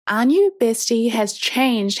Our new bestie has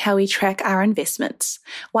changed how we track our investments.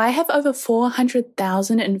 Why have over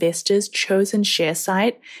 400,000 investors chosen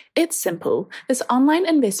ShareSite? It's simple. This online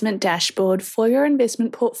investment dashboard for your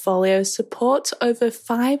investment portfolio supports over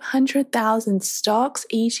 500,000 stocks,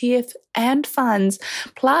 ETFs, and funds,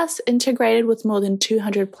 plus integrated with more than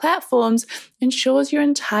 200 platforms, ensures your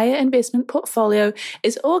entire investment portfolio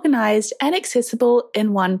is organized and accessible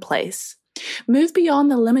in one place. Move beyond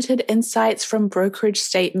the limited insights from brokerage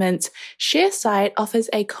statements. ShareSite offers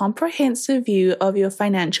a comprehensive view of your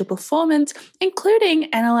financial performance, including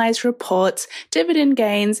analyzed reports, dividend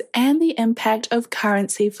gains, and the impact of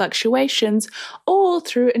currency fluctuations, all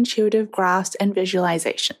through intuitive graphs and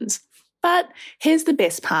visualizations. But here's the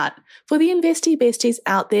best part. For the investy besties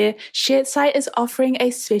out there, ShareSite is offering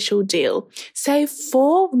a special deal. Save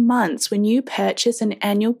 4 months when you purchase an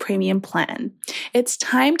annual premium plan. It's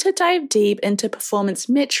time to dive deep into performance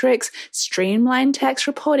metrics, streamline tax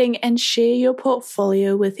reporting, and share your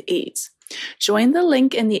portfolio with ease. Join the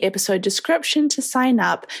link in the episode description to sign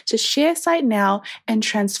up to ShareSite now and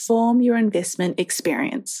transform your investment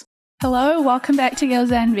experience. Hello, welcome back to Girls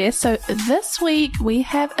That Invest. So this week we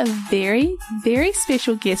have a very, very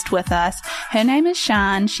special guest with us. Her name is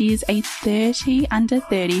Sharndre. She is a 30 under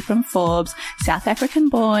 30 from Forbes, South African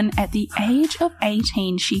born. At the age of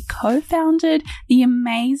 18, she co-founded the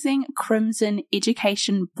amazing Crimson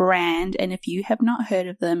education brand. And if you have not heard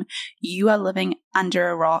of them, you are living under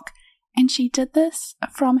a rock. And she did this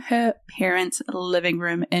from her parents' living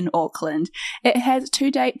room in Auckland. It has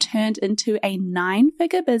to date turned into a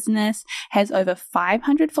 9-figure business, has over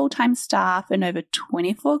 500 full-time staff and over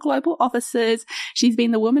 24 global offices. She's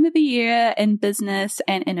been the Woman of the Year in Business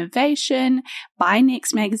and Innovation by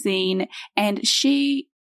Next Magazine, and she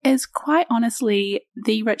is quite honestly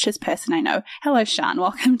the richest person I know. Hello, Shan.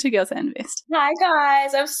 Welcome to Girls That Invest. Hi,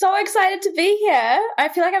 guys. I'm so excited to be here. I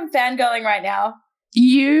feel like I'm fangirling right now.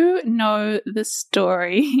 You know the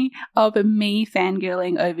story of me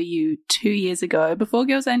fangirling over you 2 years ago, before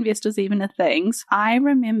Girls That Invest was even a thing. I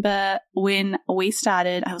remember when we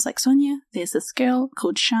started, I was like, Sonia, there's this girl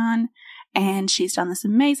called Shan, and she's done this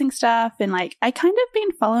amazing stuff. And like, I kind of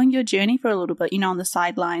been following your journey for a little bit, on the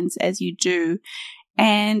sidelines as you do.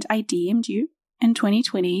 And I DM'd you in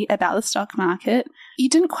 2020 about the stock market. You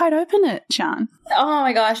didn't quite open it, Shan. Oh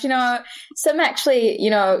my gosh, Sim actually,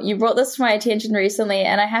 you brought this to my attention recently,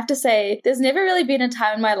 and I have to say, there's never really been a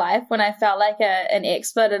time in my life when I felt like an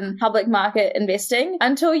expert in public market investing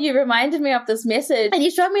until you reminded me of this message, and you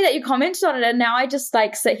showed me that you commented on it, and now I just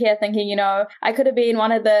sit here thinking, I could have been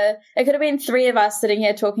it could have been 3 of us sitting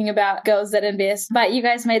here talking about Girls That Invest, but you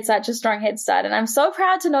guys made such a strong head start, and I'm so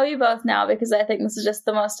proud to know you both now because I think this is just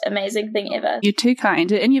the most amazing thing ever. You're too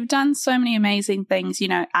kind, and you've done so many amazing things.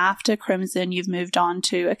 After Crimson, you've moved on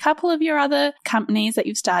to a couple of your other companies that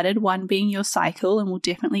you've started, one being Your Cycle, and we'll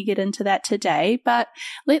definitely get into that today. But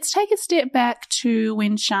let's take a step back to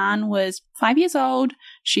when Shan was 5 years old.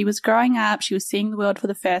 She was growing up. She was seeing the world for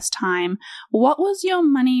the first time. What was your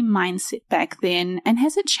money mindset back then, and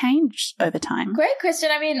has it changed over time? Great question.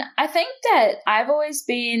 I think that I've always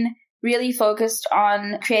been really focused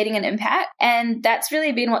on creating an impact. And that's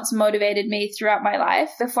really been what's motivated me throughout my life.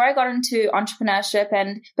 Before I got into entrepreneurship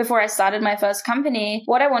and before I started my first company,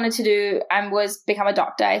 what I wanted to do was become a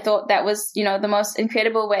doctor. I thought that was, the most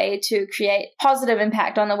incredible way to create positive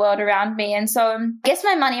impact on the world around me. And so I guess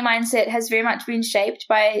my money mindset has very much been shaped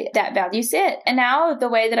by that value set. And now the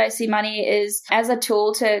way that I see money is as a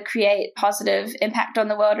tool to create positive impact on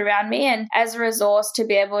the world around me and as a resource to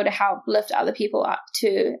be able to help lift other people up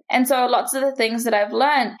too. And so lots of the things that I've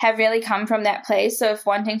learned have really come from that place of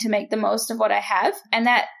wanting to make the most of what I have. And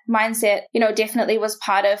that mindset, definitely was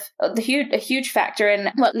part of a huge factor in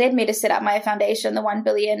what led me to set up my foundation, the 1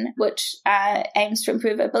 billion, which aims to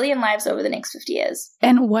improve 1 billion lives over the next 50 years.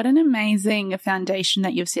 And what an amazing foundation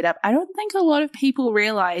that you've set up. I don't think a lot of people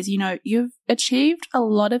realize, you've achieved a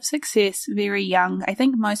lot of success very young. I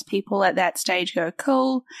think most people at that stage go,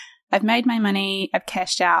 cool, I've made my money, I've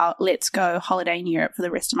cashed out, let's go holiday in Europe for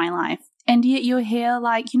the rest of my life. And yet you're here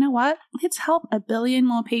like, you know what? Let's help 1 billion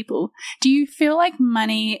more people. Do you feel like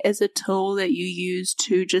money is a tool that you use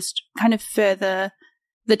to just kind of further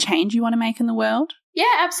the change you want to make in the world? Yeah,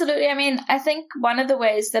 absolutely. I think one of the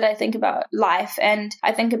ways that I think about life and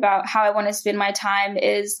I think about how I want to spend my time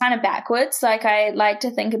is kind of backwards. Like I like to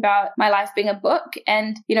think about my life being a book.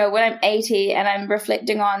 And, when I'm 80 and I'm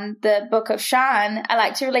reflecting on the book of Shan, I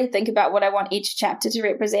like to really think about what I want each chapter to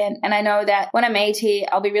represent. And I know that when I'm 80,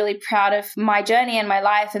 I'll be really proud of my journey and my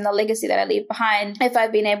life and the legacy that I leave behind if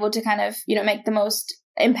I've been able to kind of, make the most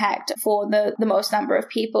impact for the most number of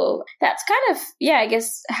people. That's kind of, I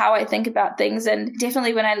guess how I think about things. And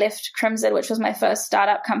definitely when I left Crimson, which was my first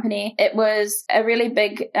startup company, it was a really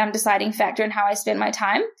big deciding factor in how I spend my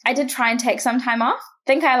time. I did try and take some time off. I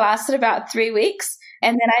think I lasted about 3 weeks.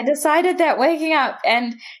 And then I decided that waking up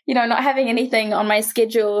and, not having anything on my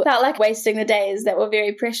schedule felt like wasting the days that were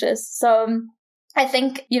very precious. So I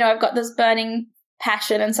think, I've got this burning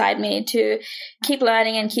passion inside me to keep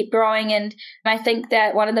learning and keep growing. And I think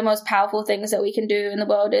that one of the most powerful things that we can do in the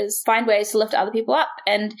world is find ways to lift other people up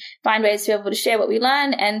and find ways to be able to share what we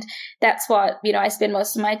learn. And that's what, I spend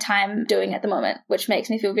most of my time doing at the moment, which makes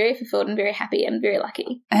me feel very fulfilled and very happy and very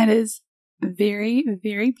lucky. That is very,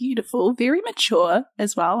 very beautiful, very mature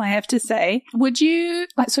as well, I have to say. Would you,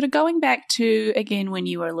 sort of going back to, again, when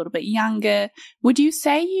you were a little bit younger, would you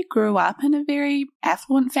say you grew up in a very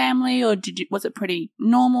affluent family, or was it pretty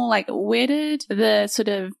normal? Where did the sort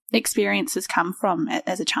of experiences come from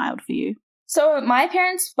as a child for you? So my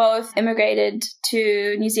parents both immigrated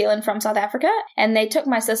to New Zealand from South Africa, and they took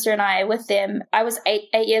my sister and I with them. I was eight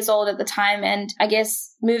years old at the time, and I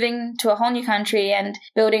guess moving to a whole new country and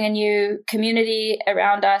building a new community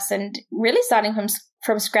around us and really starting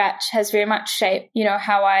from scratch has very much shaped,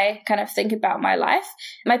 how I kind of think about my life.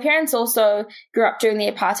 My parents also grew up during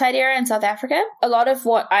the apartheid era in South Africa. A lot of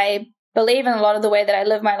what I believe and a lot of the way that I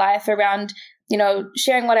live my life around,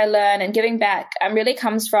 sharing what I learn and giving back really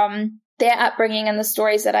comes from their upbringing and the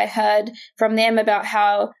stories that I heard from them about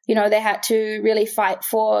how, they had to really fight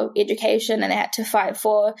for education and they had to fight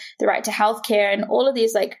for the right to healthcare, and all of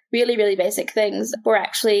these really, really basic things were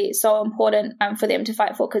actually so important for them to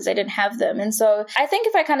fight for because they didn't have them. And so I think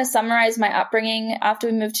if I kind of summarize my upbringing after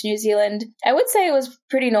we moved to New Zealand, I would say it was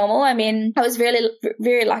pretty normal. I mean, I was really,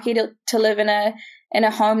 very lucky to live in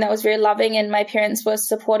a home that was very loving, and my parents were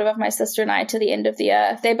supportive of my sister and I to the end of the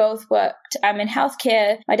earth. They both worked in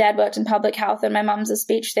healthcare. My dad worked in public health and my mum's a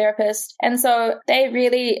speech therapist. And so they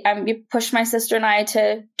really pushed my sister and I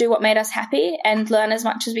to do what made us happy and learn as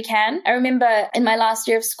much as we can. I remember in my last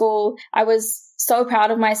year of school, I was so proud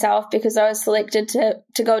of myself because I was selected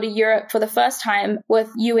to go to Europe for the first time with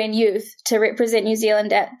UN Youth to represent New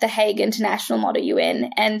Zealand at the Hague International Model UN.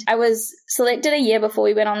 And I was selected a year before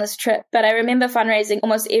we went on this trip, but I remember fundraising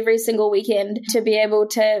almost every single weekend to be able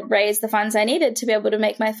to raise the funds I needed to be able to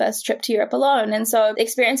make my first trip to Europe alone. And so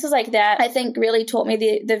experiences like that, I think, really taught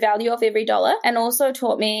me the value of every dollar, and also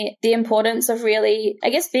taught me the importance of really, I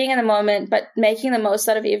guess, being in the moment, but making the most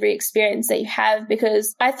out of every experience that you have,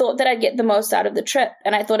 because I thought that I'd get the most out of the trip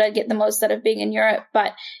and I thought I'd get the most out of being in Europe.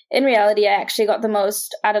 But in reality, I actually got the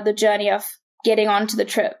most out of the journey of getting onto the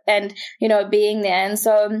trip and, being there. And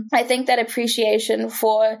so I think that appreciation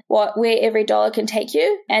for where every dollar can take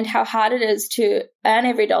you and how hard it is to earn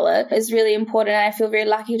every dollar is really important. And I feel very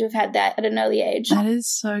lucky to have had that at an early age. That is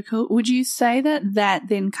so cool. Would you say that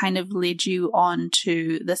then kind of led you on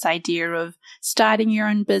to this idea of starting your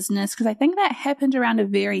own business? Because I think that happened around a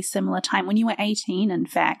very similar time when you were 18, in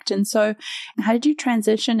fact. And so how did you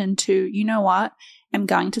transition into, I'm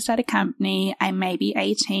going to start a company. I may be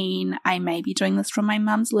 18. I may be doing this from my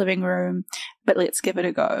mum's living room, but let's give it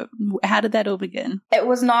a go. How did that all begin? It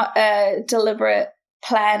was not a deliberate,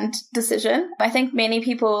 planned decision. I think many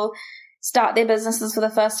people start their businesses for the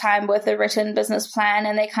first time with a written business plan,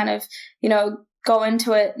 and they kind of, go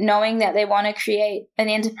into it knowing that they want to create an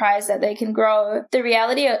enterprise that they can grow. The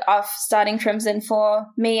reality of starting Crimson for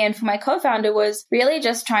me and for my co-founder was really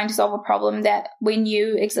just trying to solve a problem that we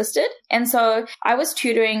knew existed. And so I was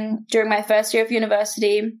tutoring during my first year of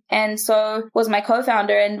university, and so was my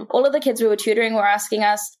co-founder, and all of the kids we were tutoring were asking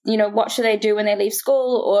us, what should they do when they leave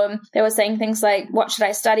school? Or they were saying things like, what should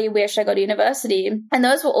I study? Where should I go to university? And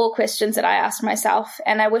those were all questions that I asked myself,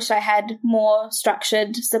 and I wish I had more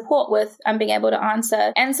structured support with being able to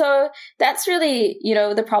answer. And so that's really,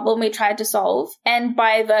 the problem we tried to solve. And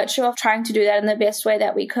by virtue of trying to do that in the best way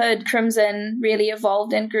that we could, Crimson really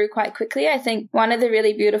evolved and grew quite quickly. I think one of the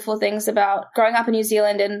really beautiful things about growing up in New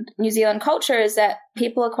Zealand and New Zealand culture is that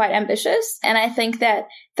people are quite ambitious. And I think that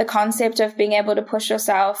the concept of being able to push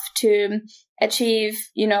yourself to achieve,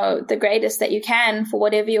 the greatest that you can for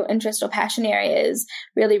whatever your interest or passion area is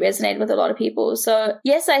really resonated with a lot of people. So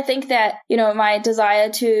yes, I think that, my desire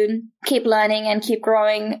to keep learning and keep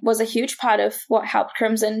growing was a huge part of what helped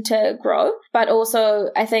Crimson to grow. But also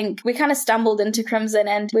I think we kind of stumbled into Crimson,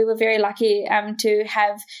 and we were very lucky to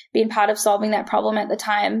have been part of solving that problem at the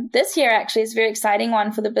time. This year actually is a very exciting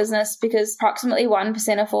one for the business because approximately 1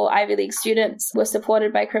 1% of all Ivy League students were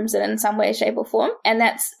supported by Crimson in some way, shape or form. And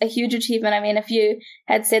that's a huge achievement. I mean, if you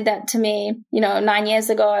had said that to me, 9 years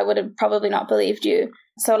ago, I would have probably not believed you.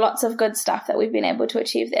 So lots of good stuff that we've been able to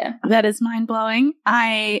achieve there. That is mind-blowing.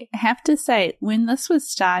 I have to say, when this was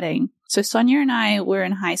starting, so Sonia and I were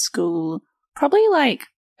in high school, probably like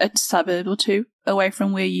a suburb or two away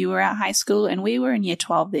from where you were at high school, and we were in year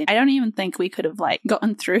 12 then. I don't even think we could have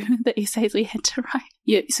gotten through the essays we had to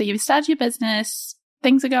write. So you've started your business,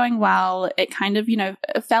 things are going well, it kind of,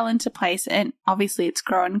 it fell into place, and obviously it's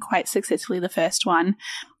grown quite successfully, the first one.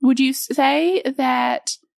 Would you say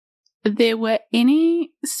that there were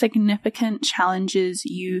any significant challenges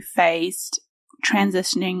you faced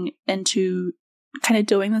transitioning into kind of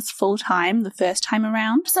doing this full time the first time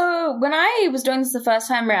around? So when I was doing this the first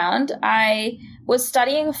time around, I was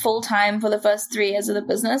studying full time for the first 3 years of the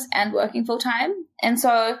business and working full time. And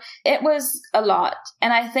so it was a lot.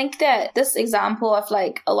 And I think that this example of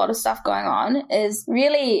a lot of stuff going on is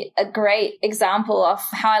really a great example of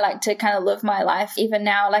how I like to kind of live my life even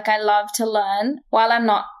now. I love to learn while I'm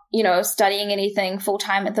not studying anything full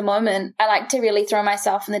time at the moment. I like to really throw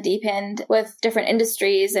myself in the deep end with different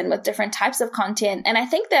industries and with different types of content. And I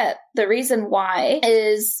think that the reason why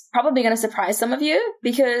is probably going to surprise some of you,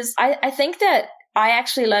 because I think that I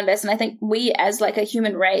actually learn best, and I think we as a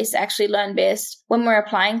human race actually learn best when we're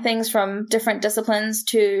applying things from different disciplines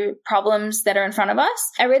to problems that are in front of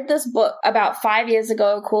us. I read this book about 5 years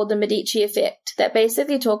ago called The Medici Effect that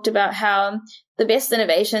basically talked about how the best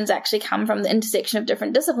innovations actually come from the intersection of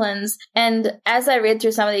different disciplines. And as I read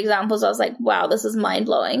through some of the examples, I was like, wow, this is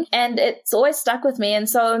mind-blowing. And it's always stuck with me. And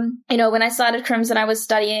so, when I started Crimson, I was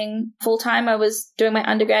studying full-time. I was doing my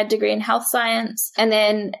undergrad degree in health science. And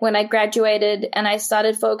then when I graduated and I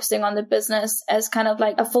started focusing on the business as kind of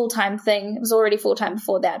a full-time thing, it was already full-time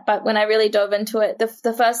before that. But when I really dove into it,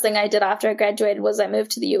 the first thing I did after I graduated was I moved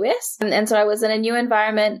to the US. And so I was in a new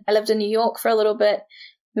environment. I lived in New York for a little bit,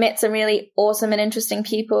 met some really awesome and interesting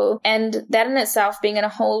people. And that in itself, being in a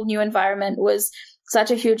whole new environment, was such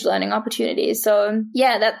a huge learning opportunity. So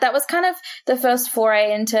yeah, that was kind of the first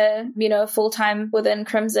foray into, full-time within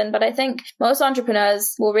Crimson. But I think most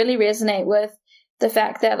entrepreneurs will really resonate with the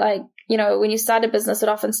fact that when you start a business, it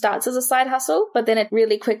often starts as a side hustle, but then it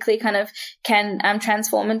really quickly kind of can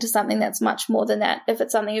transform into something that's much more than that if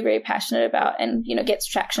it's something you're very passionate about and, gets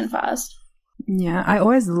traction fast. Yeah, I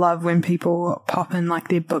always love when people pop in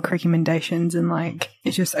their book recommendations, and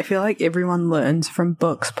it's just, I feel like everyone learns from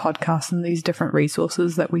books, podcasts, and these different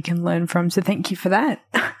resources that we can learn from. So thank you for that.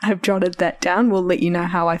 I've jotted that down. We'll let you know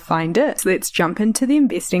how I find it. So let's jump into the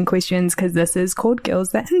investing questions, because this is called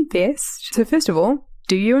Girls That Invest. So first of all,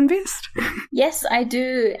 do you invest? Yes, I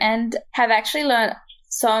do, and have actually learned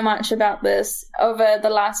so much about this over the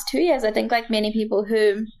last 2 years. I think many people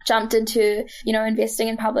who jumped into, investing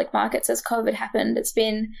in public markets as COVID happened, it's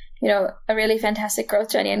been, a really fantastic growth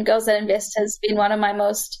journey, and Girls That Invest has been one of my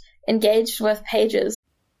most engaged with pages.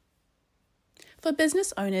 For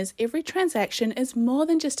business owners, every transaction is more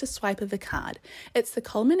than just a swipe of a card. It's the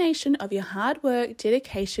culmination of your hard work,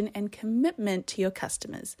 dedication, and commitment to your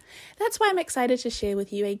customers. That's why I'm excited to share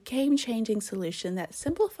with you a game-changing solution that's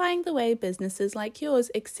simplifying the way businesses like yours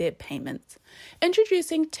accept payments.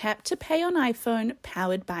 Introducing Tap to Pay on iPhone,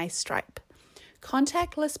 powered by Stripe.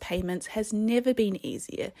 Contactless payments has never been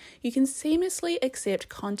easier. You can seamlessly accept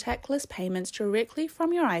contactless payments directly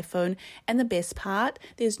from your iPhone, and the best part,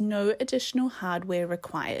 there's no additional hardware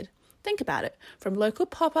required. Think about it. From local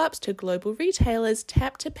pop-ups to global retailers,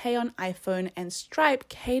 Tap to Pay on iPhone and Stripe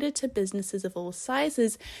cater to businesses of all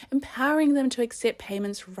sizes, empowering them to accept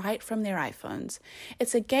payments right from their iPhones.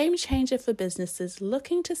 It's a game changer for businesses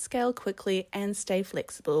looking to scale quickly and stay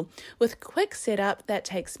flexible, with quick setup that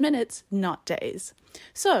takes minutes, not days.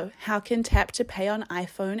 So, how can Tap to Pay on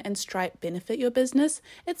iPhone and Stripe benefit your business?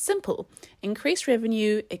 It's simple. Increase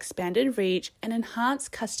revenue, expanded reach, and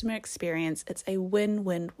enhanced customer experience. It's a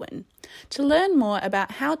win-win-win. To learn more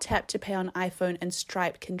about how Tap to Pay on iPhone and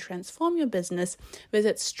Stripe can transform your business,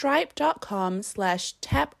 visit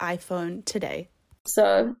stripe.com/tapiphone today.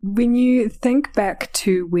 So when you think back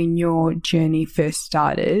to when your journey first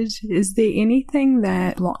started, is there anything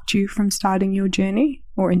that blocked you from starting your journey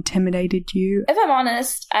or intimidated you? If I'm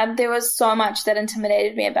honest, there was so much that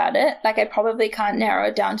intimidated me about it. I probably can't narrow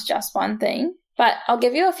it down to just one thing. But I'll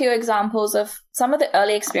give you a few examples of some of the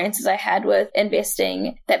early experiences I had with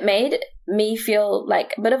investing that made me feel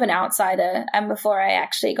like a bit of an outsider, and before I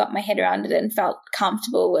actually got my head around it and felt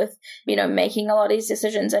comfortable with, making a lot of these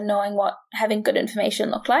decisions and knowing what having good information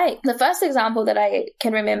looked like. The first example that I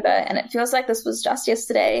can remember, and it feels like this was just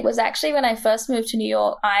yesterday, was actually when I first moved to New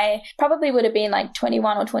York. I probably would have been like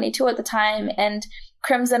 21 or 22 at the time, and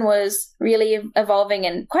Crimson was really evolving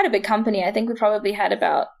and quite a big company. I think we probably had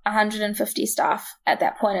about 150 staff at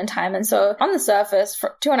that point in time. And so on the surface,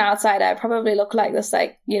 to an outsider, I probably looked like this,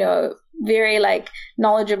 very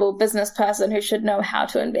knowledgeable business person who should know how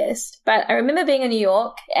to invest. But I remember being in New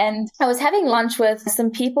York and I was having lunch with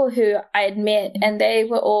some people who I had met, and they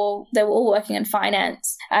were all working in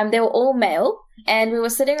finance. They were all male, and we were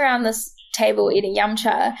sitting around this table eating yum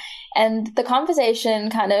cha, and the conversation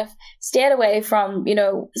kind of steered away from,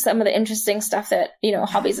 some of the interesting stuff that,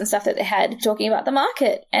 hobbies and stuff that they had, talking about the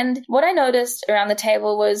market. And what I noticed around the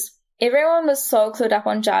table was everyone was so clued up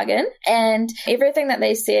on jargon, and everything that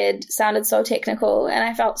they said sounded so technical, and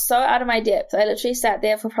I felt so out of my depth. I literally sat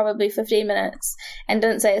there for probably 15 minutes and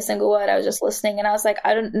didn't say a single word. I was just listening, and I was like,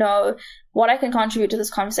 I don't know what I can contribute to this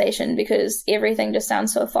conversation because everything just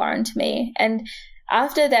sounds so foreign to me. And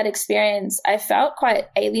after that experience, I felt quite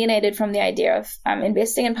alienated from the idea of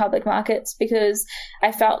investing in public markets because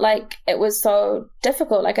I felt like it was so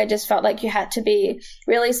difficult. I just felt like you had to be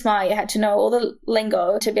really smart. You had to know all the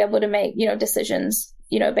lingo to be able to make, decisions,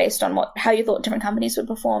 based on how you thought different companies would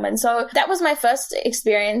perform. And so that was my first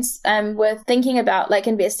experience with thinking about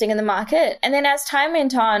investing in the market. And then as time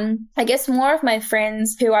went on, I guess more of my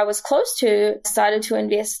friends who I was close to started to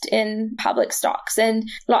invest in public stocks, and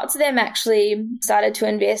lots of them actually started to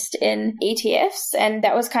invest in ETFs. And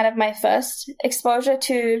that was kind of my first exposure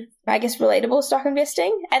to, I guess, relatable stock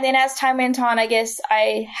investing. And then as time went on, I guess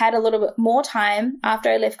I had a little bit more time after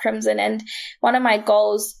I left Crimson. And one of my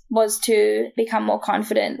goals was to become more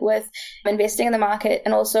confident with investing in the market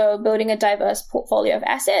and also building a diverse portfolio of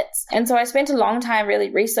assets. And so I spent a long time really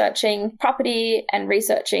researching property and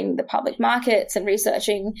researching the public markets and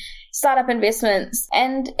researching startup investments.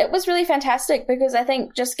 And it was really fantastic because I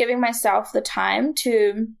think just giving myself the time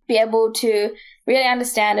to be able to really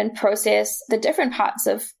understand and process the different parts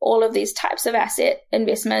of all of these types of asset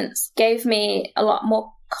investments gave me a lot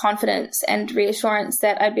more confidence and reassurance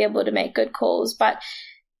that I'd be able to make good calls. But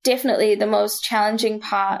definitely the most challenging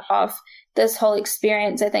part of this whole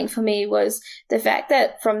experience, I think, for me was the fact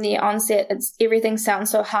that from the onset, everything sounds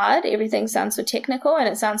so hard, everything sounds so technical, and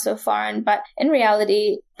it sounds so foreign. But in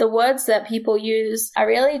reality, the words that people use are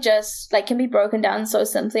really just can be broken down so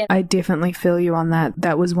simply. I definitely feel you on that.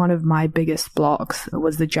 That was one of my biggest blocks,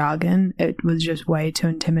 was the jargon. It was just way too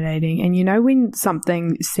intimidating. And when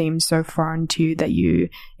something seems so foreign to you that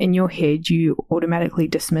in your head, you automatically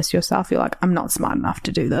dismiss yourself. You're like, I'm not smart enough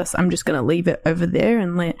to do this. I'm just going to leave it over there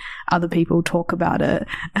and let other people talk about it.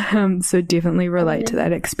 So definitely relate to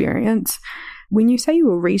that experience. When you say you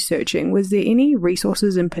were researching, was there any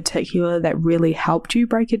resources in particular that really helped you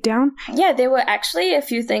break it down? Yeah, there were actually a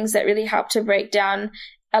few things that really helped to break down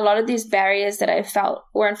a lot of these barriers that I felt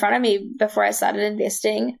were in front of me before I started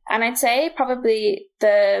investing. And I'd say probably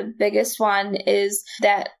the biggest one is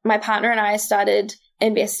that my partner and I started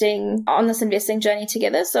investing on this investing journey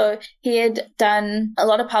together. So he had done a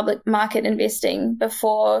lot of public market investing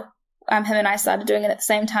before him and I started doing it at the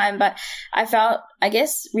same time. But I felt, I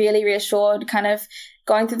guess, really reassured kind of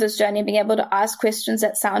going through this journey, being able to ask questions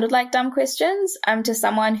that sounded like dumb questions to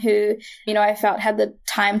someone who, I felt had the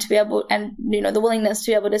time to be able and, the willingness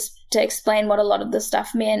to be able to explain what a lot of this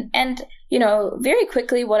stuff meant. And, very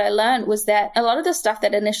quickly what I learned was that a lot of the stuff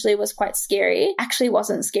that initially was quite scary actually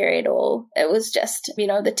wasn't scary at all. It was just,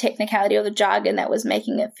 the technicality or the jargon that was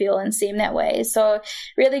making it feel and seem that way. So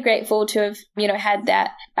really grateful to have, had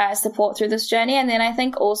that support through this journey. And then I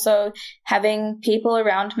think also having people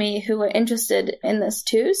around me who were interested in this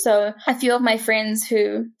too. So a few of my friends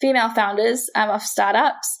female founders of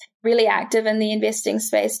startups, really active in the investing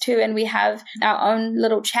space too. And we have our own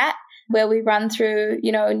little chat where we run through,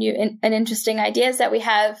 new and interesting ideas that we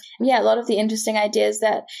have. Yeah, a lot of the interesting ideas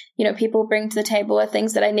that, people bring to the table are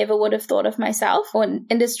things that I never would have thought of myself, or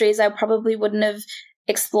industries I probably wouldn't have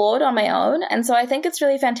explored on my own. And so I think it's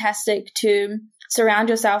really fantastic to surround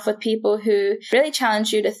yourself with people who really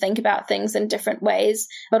challenge you to think about things in different ways,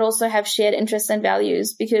 but also have shared interests and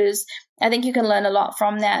values, because I think you can learn a lot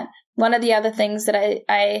from that. One of the other things that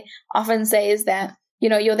I often say is that,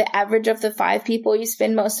 you're the average of the 5 people you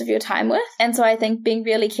spend most of your time with. And so I think being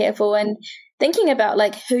really careful and thinking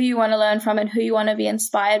about who you want to learn from and who you want to be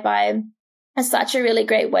inspired by is such a really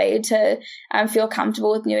great way to feel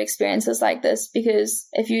comfortable with new experiences like this, because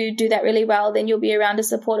if you do that really well, then you'll be around a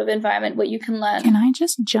supportive environment where you can learn. Can I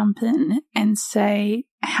just jump in and say,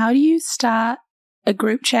 how do you start a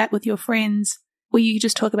group chat with your friends where you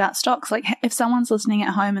just talk about stocks? Like, if someone's listening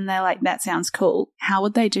at home and they're like, that sounds cool, how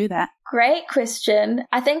would they do that? Great question.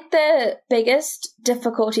 I think the biggest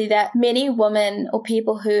difficulty that many women or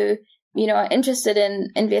people who are interested in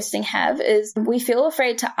investing have is we feel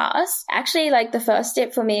afraid to ask. Actually, like, the first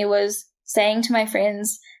step for me was saying to my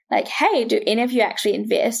friends, like, hey, do any of you actually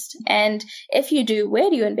invest? And if you do, where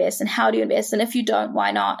do you invest and how do you invest? And if you don't,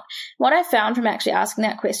 why not? What I found from actually asking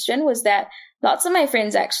that question was that lots of my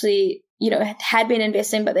friends actually, had been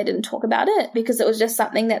investing, but they didn't talk about it because it was just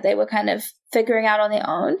something that they were kind of figuring out on their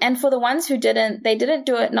own. And for the ones who didn't, they didn't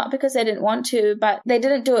do it not because they didn't want to, but they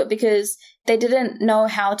didn't do it because they didn't know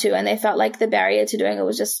how to, and they felt like the barrier to doing it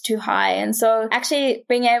was just too high. And so actually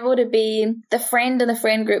being able to be the friend in the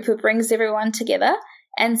friend group who brings everyone together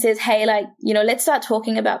and says, hey, like, let's start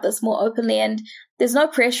talking about this more openly. And there's no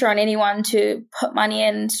pressure on anyone to put money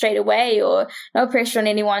in straight away, or no pressure on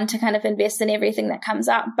anyone to kind of invest in everything that comes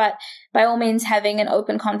up. But by all means, having an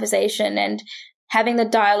open conversation and having the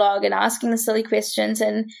dialogue and asking the silly questions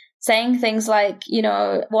and saying things like,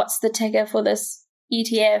 what's the ticker for this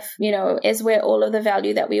ETF, is where all of the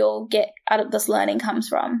value that we all get out of this learning comes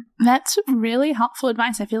from. That's really helpful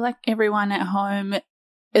advice. I feel like everyone at home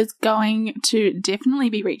is going to definitely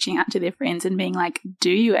be reaching out to their friends and being like, do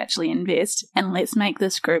you actually invest? And let's make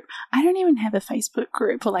this group. I don't even have a Facebook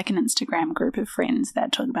group or like an Instagram group of friends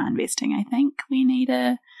that talk about investing. I think we need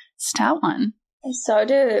to start one. I so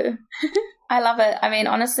do. I love it. I mean,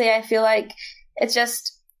 honestly, I feel like it's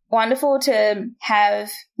just wonderful to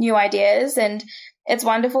have new ideas, and it's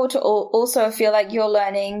wonderful to also feel like your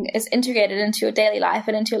learning is integrated into your daily life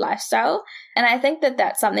and into your lifestyle. And I think that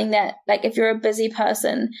that's something that, like, if you're a busy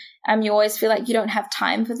person, you always feel like you don't have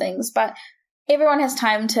time for things, but everyone has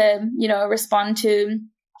time to, respond to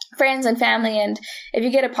friends and family. And if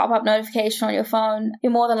you get a pop-up notification on your phone,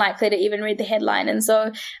 you're more than likely to even read the headline. And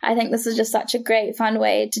so I think this is just such a great, fun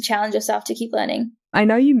way to challenge yourself to keep learning. I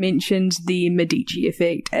know you mentioned the Medici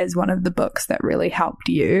Effect as one of the books that really helped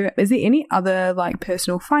you. Is there any other like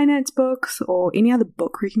personal finance books or any other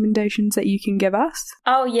book recommendations that you can give us?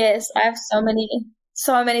 Oh yes, I have so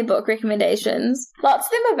many book recommendations. Lots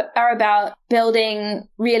of them are about building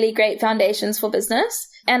really great foundations for business.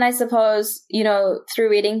 And I suppose, through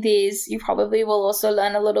reading these, you probably will also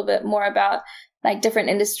learn a little bit more about like different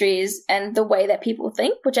industries and the way that people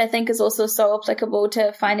think, which I think is also so applicable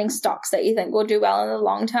to finding stocks that you think will do well in the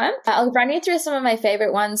long term. I'll run you through some of my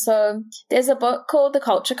favorite ones. So there's a book called The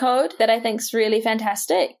Culture Code that I think is really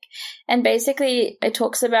fantastic. And basically it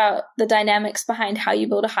talks about the dynamics behind how you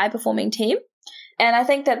build a high performing team. And I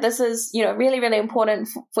think that this is, really, really important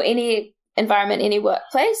for any environment, any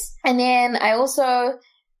workplace. And then I also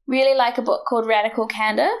really like a book called Radical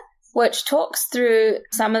Candor, which talks through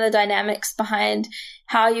some of the dynamics behind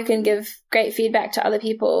how you can give great feedback to other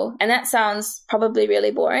people. And that sounds probably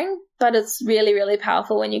really boring, but it's really, really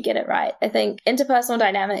powerful when you get it right. I think interpersonal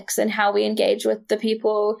dynamics and how we engage with the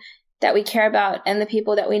people that we care about and the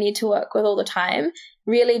people that we need to work with all the time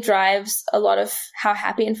really drives a lot of how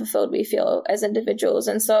happy and fulfilled we feel as individuals.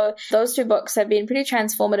 And so those two books have been pretty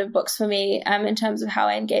transformative books for me in terms of how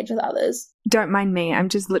I engage with others. Don't mind me. I'm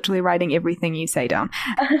just literally writing everything you say down.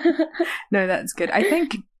 No, that's good. I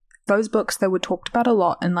think those books, they were talked about a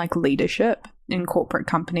lot in like leadership in corporate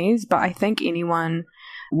companies, but I think anyone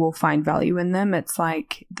will find value in them. It's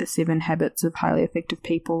like the 7 Habits of Highly Effective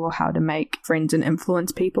People or How to Make Friends and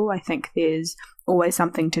Influence People. I think there's always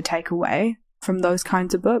something to take away from those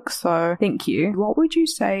kinds of books. So thank you. What would you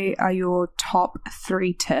say are your top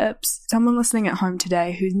 3 tips? Someone listening at home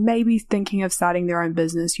today who's maybe thinking of starting their own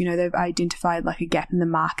business, they've identified like a gap in the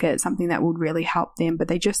market, something that would really help them, but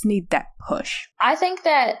they just need that push. I think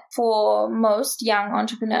that for most young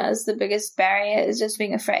entrepreneurs, the biggest barrier is just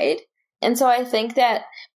being afraid. And so I think that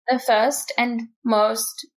the first and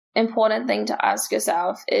most important thing to ask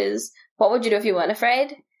yourself is, what would you do if you weren't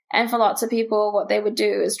afraid? And for lots of people, what they would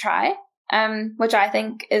do is try. Which I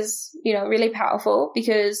think is, really powerful,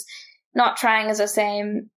 because not trying is the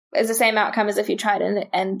same outcome as if you tried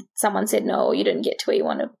and someone said no, or you didn't get to where you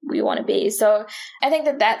want to be. So I think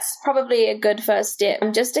that that's probably a good first step,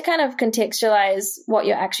 just to kind of contextualize what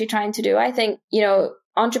you're actually trying to do. I think,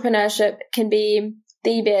 entrepreneurship can be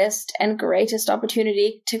the best and greatest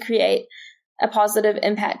opportunity to create a positive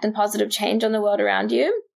impact and positive change on the world around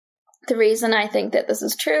you. the reason I think that this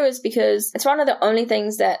is true is because it's one of the only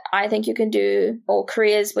things that I think you can do, or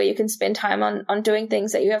careers where you can spend time on doing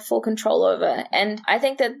things that you have full control over. And I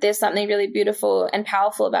think that there's something really beautiful and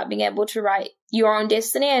powerful about being able to write your own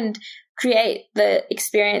destiny and create the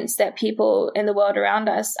experience that people in the world around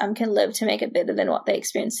us can live to make it better than what they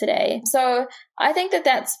experience today. So I think that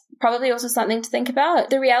that's probably also something to think about.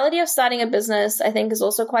 The reality of starting a business, I think, is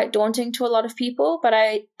also quite daunting to a lot of people, but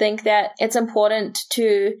I think that it's important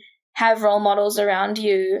to have role models around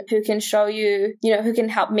you who can show you, who can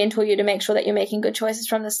help mentor you to make sure that you're making good choices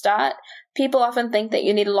from the start. People often think that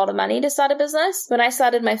you need a lot of money to start a business. When I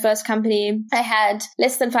started my first company, I had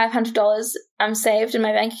less than $500 saved in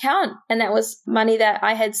my bank account. And that was money that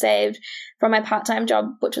I had saved from my part-time job,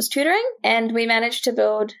 which was tutoring. And we managed to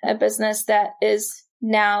build a business that is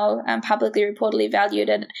now publicly reportedly valued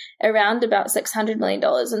at around about $600 million.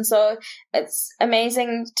 And so it's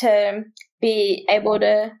amazing to be able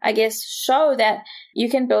to, I guess, show that you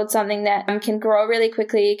can build something that can grow really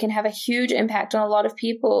quickly, can have a huge impact on a lot of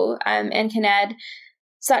people, and can add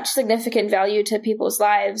such significant value to people's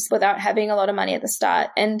lives without having a lot of money at the start.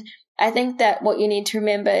 And I think that what you need to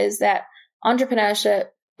remember is that entrepreneurship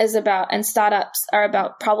is about, and startups are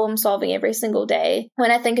about, problem solving every single day. When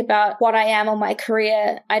I think about what I am on my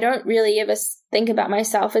career, I don't really ever think about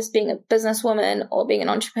myself as being a businesswoman or being an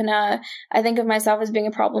entrepreneur. I think of myself as being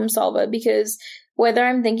a problem solver, because whether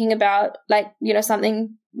I'm thinking about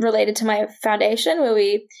something related to my foundation where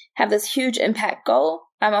we have this huge impact goal,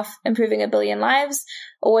 I'm off improving 1 billion lives,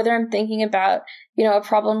 or whether I'm thinking about, a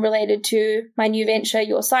problem related to my new venture,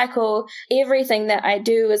 Your Cycle, everything that I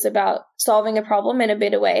do is about solving a problem in a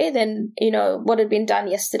better way than, what had been done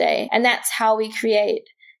yesterday. And that's how we create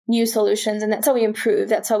new solutions, and that's how we improve.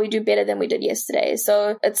 That's how we do better than we did yesterday.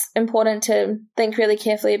 So it's important to think really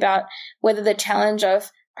carefully about whether the challenge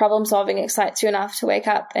of problem solving excites you enough to wake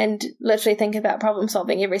up and literally think about problem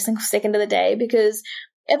solving every single second of the day. Because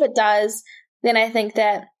if it does, then I think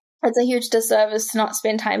that it's a huge disservice to not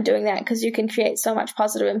spend time doing that, because you can create so much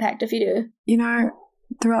positive impact if you do.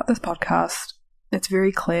 Throughout this podcast, it's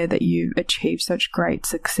very clear that you've achieved such great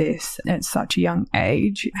success at such a young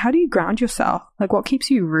age. How do you ground yourself? What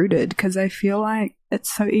keeps you rooted? Because I feel like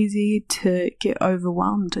it's so easy to get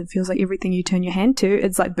overwhelmed. It feels like everything you turn your hand to,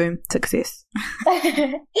 it's like, boom, success.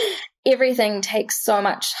 Everything takes so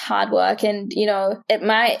much hard work, and it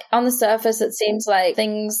might, on the surface, it seems like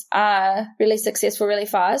things are really successful really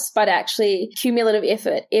fast, but actually cumulative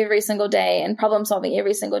effort every single day and problem solving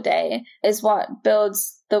every single day is what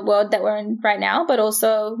builds the world that we're in right now, but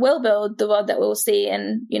also will build the world that we'll see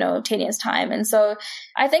in 10 years time. And so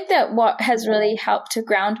I think that what has really helped to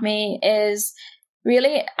ground me is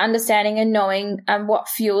really understanding and knowing what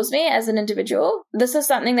fuels me as an individual. This is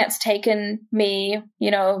something that's taken me,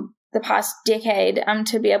 the past decade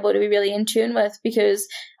to be able to be really in tune with, because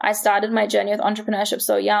I started my journey with entrepreneurship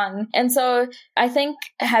so young. And so I think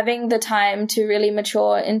having the time to really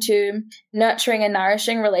mature into nurturing and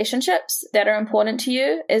nourishing relationships that are important to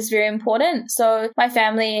you is very important. So my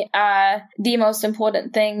family are the most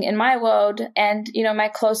important thing in my world. And, my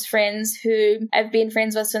close friends who I've been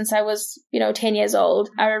friends with since I was, 10 years old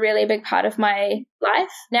are a really big part of my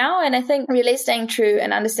life now. And I think really staying true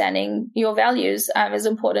and understanding your values is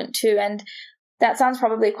important too. And that sounds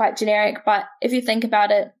probably quite generic, but if you think about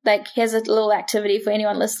it, here's a little activity for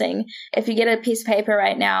anyone listening. If you get a piece of paper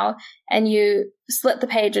right now and you split the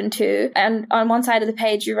page in two, and on one side of the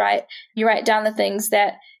page you write down the things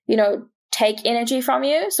that, take energy from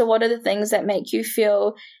you. So what are the things that make you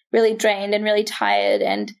feel really drained and really tired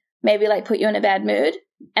and maybe put you in a bad mood?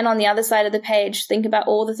 And on the other side of the page, think about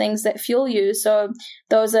all the things that fuel you. So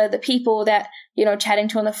those are the people that, chatting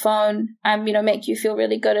to on the phone, make you feel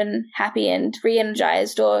really good and happy and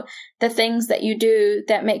re-energized, or the things that you do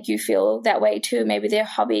that make you feel that way too. Maybe they're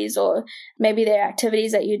hobbies, or maybe they're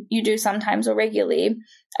activities that you do sometimes or regularly.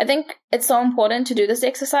 I think it's so important to do this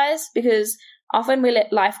exercise, because often we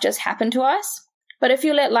let life just happen to us. But if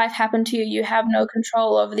you let life happen to you, you have no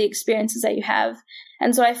control over the experiences that you have.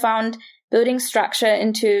 And so I found building structure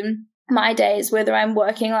into my days, whether I'm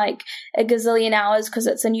working a gazillion hours because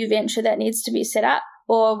it's a new venture that needs to be set up,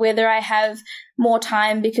 or whether I have more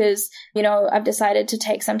time because, I've decided to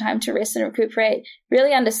take some time to rest and recuperate,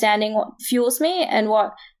 really understanding what fuels me and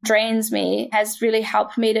what drains me has really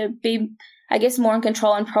helped me to be, I guess, more in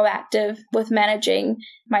control and proactive with managing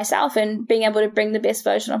myself and being able to bring the best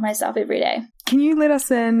version of myself every day. Can you let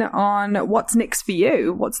us in on what's next for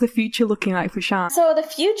you? What's the future looking like for Sharn? So the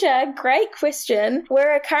future, great question.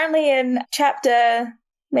 We're currently in chapter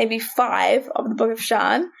maybe 5 of the book of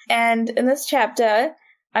Sharn. And in this chapter,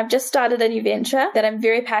 I've just started a new venture that I'm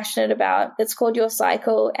very passionate about. It's called Your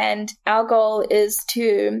Cycle, and our goal is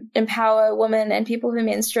to empower women and people who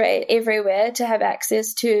menstruate everywhere to have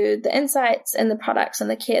access to the insights and the products and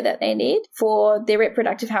the care that they need for their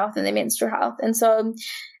reproductive health and their menstrual health. And so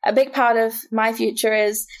a big part of my future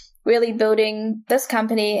is really building this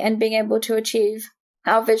company and being able to achieve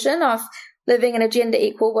our vision of living in a gender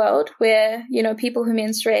equal world where, people who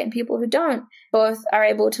menstruate and people who don't both are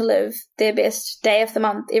able to live their best day of the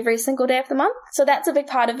month every single day of the month. So that's a big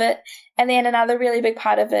part of it. And then another really big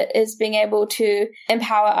part of it is being able to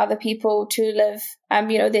empower other people to live,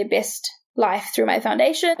 their best life through my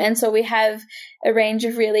foundation. And so we have a range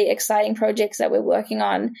of really exciting projects that we're working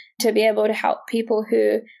on to be able to help people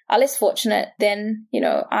who are less fortunate than,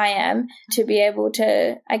 I am, to be able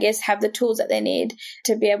to, have the tools that they need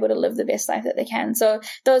to be able to live the best life that they can. So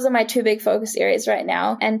those are my two big focus areas right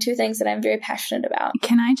now, and two things that I'm very passionate about.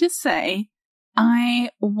 Can I just say, I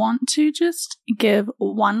want to just give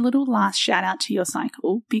one little last shout out to Your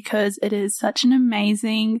Cycle, because it is such an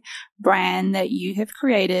amazing brand that you have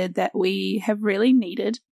created that we have really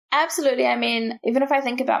needed. Absolutely. I mean, even if I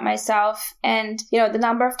think about myself and, the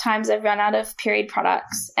number of times I've run out of period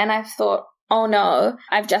products and I've thought, oh no,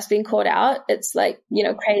 I've just been caught out. It's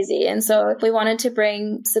crazy. And so we wanted to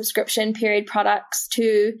bring subscription period products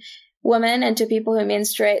to women and to people who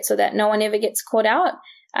menstruate so that no one ever gets caught out.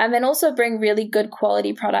 And also bring really good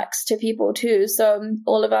quality products to people too. So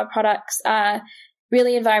all of our products are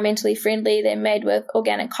really environmentally friendly. They're made with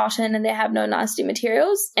organic cotton and they have no nasty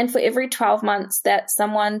materials. And for every 12 months that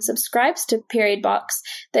someone subscribes to Period Box,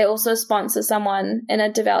 they also sponsor someone in a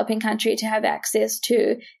developing country to have access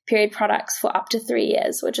to period products for up to 3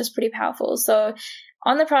 years, which is pretty powerful. So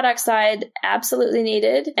on the product side, absolutely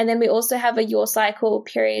needed. And then we also have a Your Cycle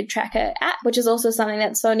period tracker app, which is also something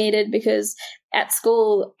that's so needed because at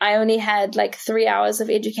school, I only had 3 hours of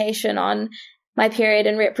education on my period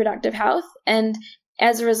and reproductive health. And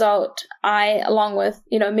as a result, I, along with,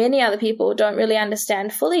 many other people, don't really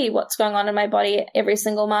understand fully what's going on in my body every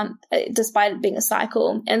single month, despite it being a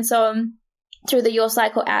cycle. And so through the Your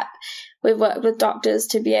Cycle app, we've worked with doctors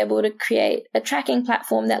to be able to create a tracking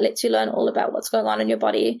platform that lets you learn all about what's going on in your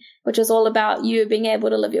body, which is all about you being able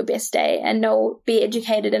to live your best day and be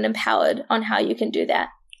educated and empowered on how you can do that.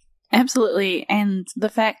 Absolutely. And the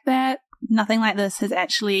fact that nothing like this has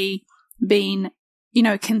actually been,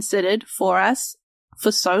 considered for us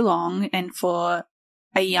for so long, and for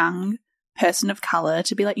a young person of color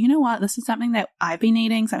to be like, you know what, this is something that I've been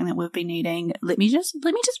needing, something that we've been needing. Let me just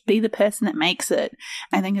be the person that makes it.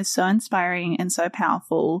 I think is so inspiring and so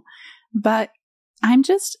powerful. But I'm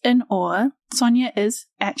just in awe. Sonia is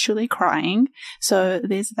actually crying. So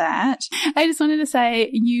there's that. I just wanted to say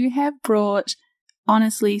you have brought,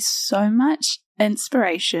 honestly, so much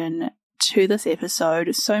inspiration to this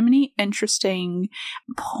episode, so many interesting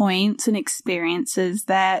points and experiences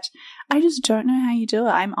that I just don't know how you do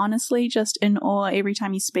it. I'm honestly just in awe every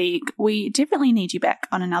time you speak. We definitely need you back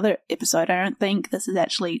on another episode. I don't think this is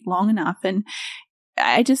actually long enough. And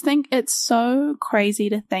I just think it's so crazy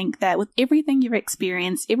to think that with everything you've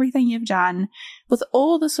experienced, everything you've done, with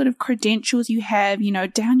all the sort of credentials you have,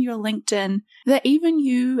 down your LinkedIn, that even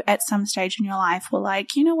you at some stage in your life were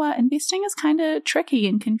like, you know what, investing is kind of tricky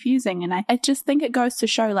and confusing. And I just think it goes to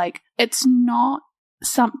show, it's not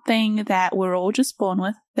something that we're all just born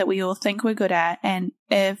with, that we all think we're good at. And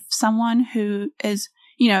if someone who is,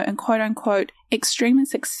 in quote unquote, extremely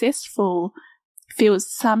successful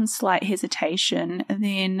feels some slight hesitation,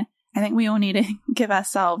 then I think we all need to give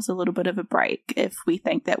ourselves a little bit of a break if we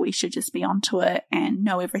think that we should just be onto it and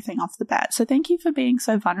know everything off the bat. So thank you for being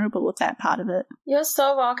so vulnerable with that part of it. You're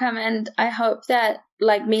so welcome. And I hope that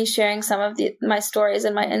me sharing some of my stories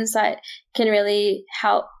and my insight can really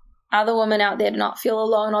help other women out there to not feel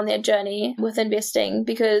alone on their journey with investing,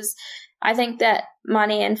 because I think that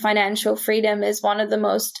money and financial freedom is one of the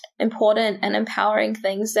most important and empowering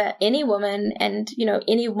things that any woman and,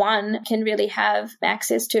 anyone can really have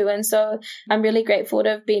access to. And so I'm really grateful to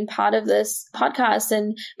have been part of this podcast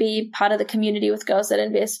and be part of the community with Girls That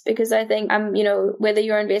Invest, because I think whether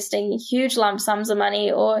you're investing huge lump sums of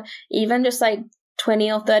money or even just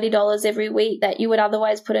 $20 or $30 every week that you would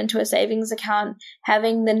otherwise put into a savings account,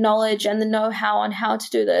 having the knowledge and the know-how on how to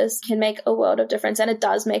do this can make a world of difference, and it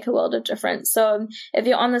does make a world of difference. So if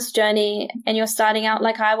you're on this journey and you're starting out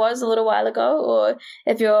like I was a little while ago, or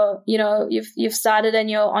if you're, you've started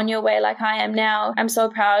and you're on your way like I am now, I'm so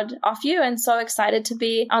proud of you and so excited to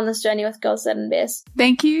be on this journey with Girls That Invest.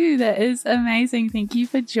 Thank you. That is amazing. Thank you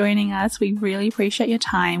for joining us. We really appreciate your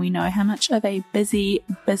time. We know how much of a busy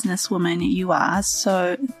businesswoman you are.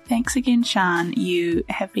 So thanks again, Sharn. You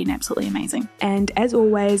have been absolutely amazing. And as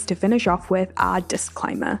always, to finish off with our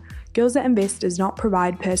disclaimer. Girls That Invest does not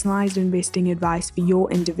provide personalized investing advice for your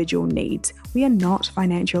individual needs. We are not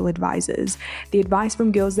financial advisors. The advice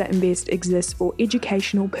from Girls That Invest exists for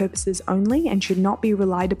educational purposes only and should not be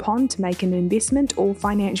relied upon to make an investment or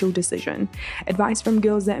financial decision. Advice from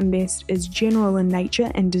Girls That Invest is general in nature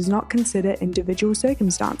and does not consider individual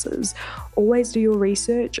circumstances. Always do your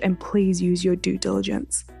research and please use your due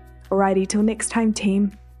diligence. Alrighty, till next time,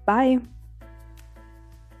 team. Bye.